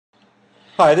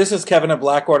Hi, this is Kevin at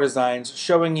BlackWire Designs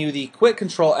showing you the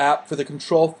QuickControl app for the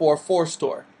Control4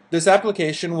 4Store. This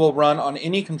application will run on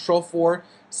any Control4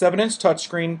 7-inch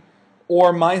touchscreen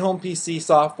or My Home PC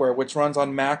software, which runs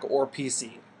on Mac or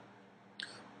PC.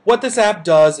 What this app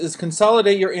does is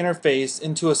consolidate your interface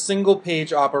into a single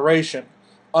page operation.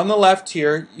 On the left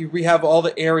here, we have all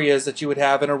the areas that you would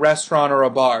have in a restaurant or a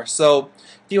bar. So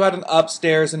if you had an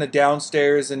upstairs and a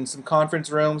downstairs and some conference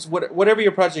rooms, whatever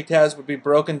your project has would be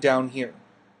broken down here.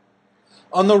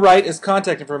 On the right is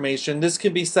contact information. This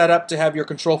can be set up to have your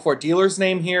Control4 dealer's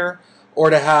name here, or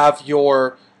to have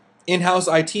your in-house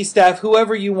IT staff,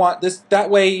 whoever you want. That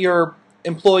way your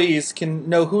employees can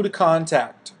know who to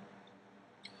contact.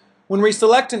 When we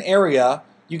select an area,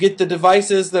 you get the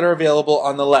devices that are available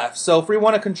on the left. So if we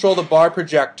want to control the bar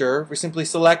projector, we simply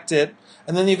select it,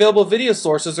 and then the available video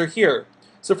sources are here.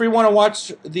 So if we want to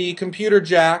watch the computer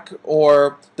jack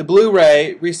or the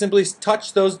Blu-ray, we simply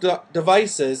touch those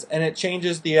devices and it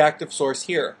changes the active source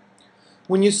here.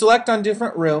 When you select on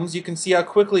different rooms, you can see how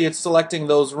quickly it's selecting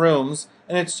those rooms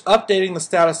and it's updating the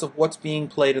status of what's being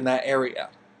played in that area.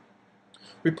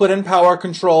 We put in power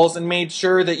controls and made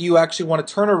sure that you actually want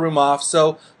to turn a room off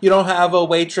so you don't have a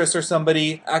waitress or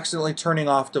somebody accidentally turning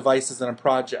off devices in a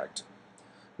project.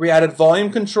 We added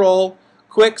volume control,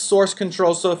 quick source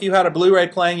control, so if you had a Blu-ray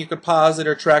playing you could pause it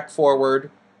or track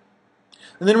forward.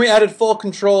 And then we added full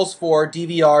controls for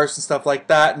DVRs and stuff like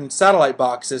that and satellite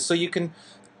boxes, so you can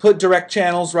put direct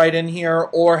channels right in here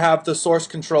or have the source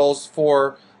controls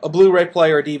for a Blu-ray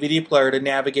player or DVD player to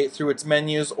navigate through its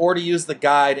menus or to use the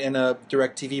guide in a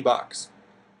DirecTV box.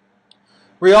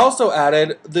 We also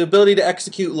added the ability to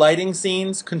execute lighting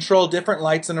scenes, control different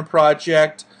lights in a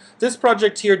project. This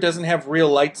project here doesn't have real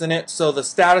lights in it, so the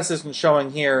status isn't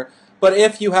showing here, but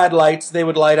if you had lights, they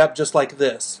would light up just like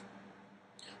this.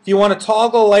 If you want to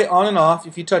toggle a light on and off,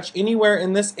 if you touch anywhere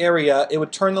in this area, it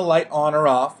would turn the light on or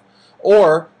off,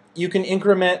 or you can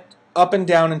increment up and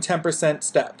down in 10%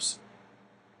 steps.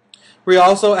 We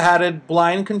also added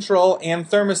blind control and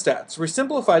thermostats. We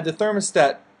simplified the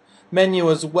thermostat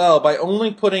menu as well by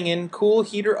only putting in cool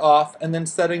heater off and then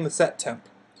setting the set temp.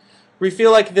 We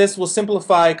feel like this will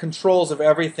simplify controls of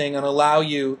everything and allow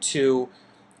you to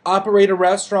operate a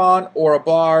restaurant or a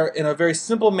bar in a very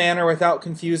simple manner without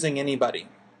confusing anybody.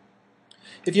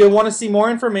 If you want to see more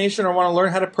information or want to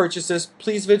learn how to purchase this,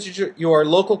 please visit your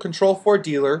local Control4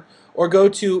 dealer or go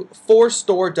to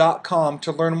 4store.com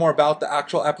to learn more about the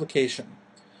actual application.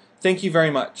 Thank you very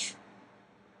much.